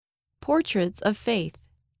Portraits of Faith.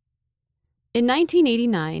 In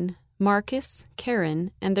 1989, Marcus,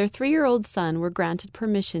 Karen, and their 3-year-old son were granted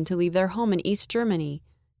permission to leave their home in East Germany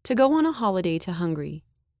to go on a holiday to Hungary.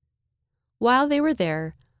 While they were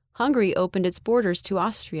there, Hungary opened its borders to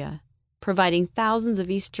Austria, providing thousands of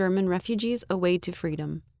East German refugees a way to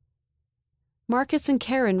freedom. Marcus and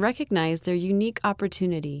Karen recognized their unique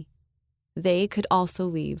opportunity. They could also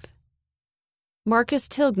leave. Marcus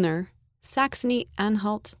Tilgner,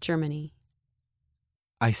 Saxony-Anhalt, Germany.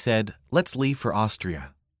 I said, "Let's leave for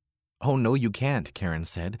Austria." "Oh, no, you can't," Karen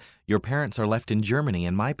said. "Your parents are left in Germany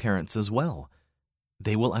and my parents as well."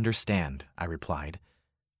 "They will understand," I replied.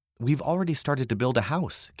 "We've already started to build a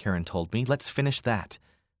house," Karen told me. "Let's finish that."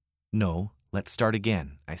 "No, let's start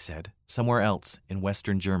again," I said, "somewhere else in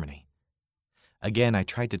Western Germany." Again, I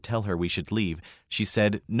tried to tell her we should leave. She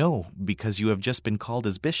said, "No, because you have just been called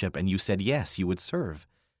as bishop and you said yes, you would serve."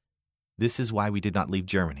 This is why we did not leave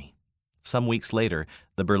Germany. Some weeks later,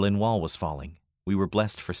 the Berlin Wall was falling. We were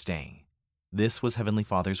blessed for staying. This was Heavenly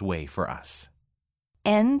Father's way for us.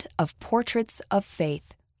 End of Portraits of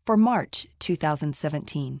Faith for March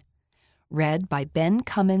 2017. Read by Ben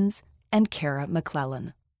Cummins and Kara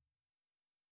McClellan.